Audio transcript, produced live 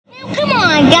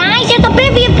on, guys. There's a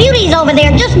bevy of beauties over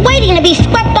there just waiting to be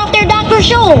swept off their doctor's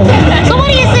shoulder. So what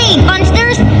do you say,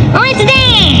 funsters? Let's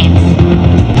dance!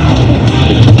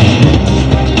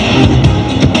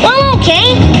 Well,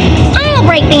 okay. I'll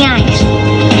break the ice.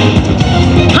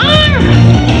 Harm!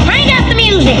 Crank up the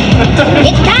music.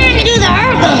 It's time to do the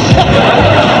Urkel.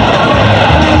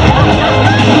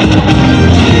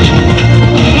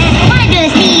 Now, to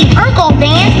see Urkel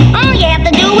dance, all you have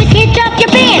to do is hitch up your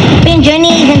pants, bend your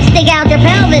knees and stick out your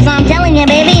pelvis. I'm telling you,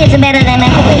 baby, it's better than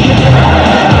Elvis.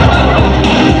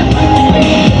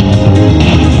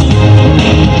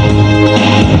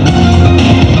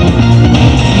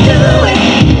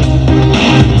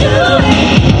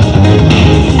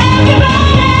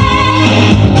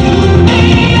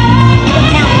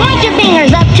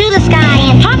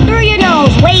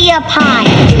 Up high,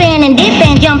 spin and dip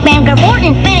and jump and cavort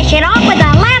and finish it off with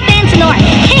a laugh and snort.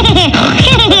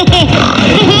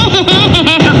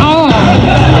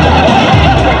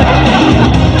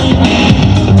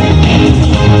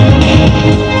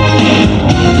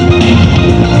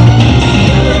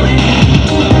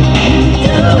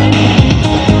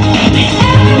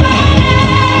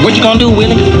 What you gonna do,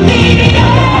 Willie?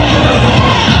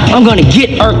 I'm gonna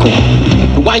get Urkel.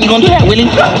 Why you gonna do that, Willie?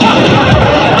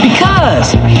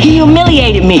 Because he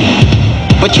humiliated me.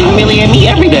 But you humiliate me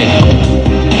every day.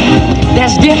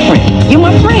 That's different. You're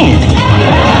my friend.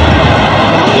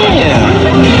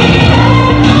 Yeah.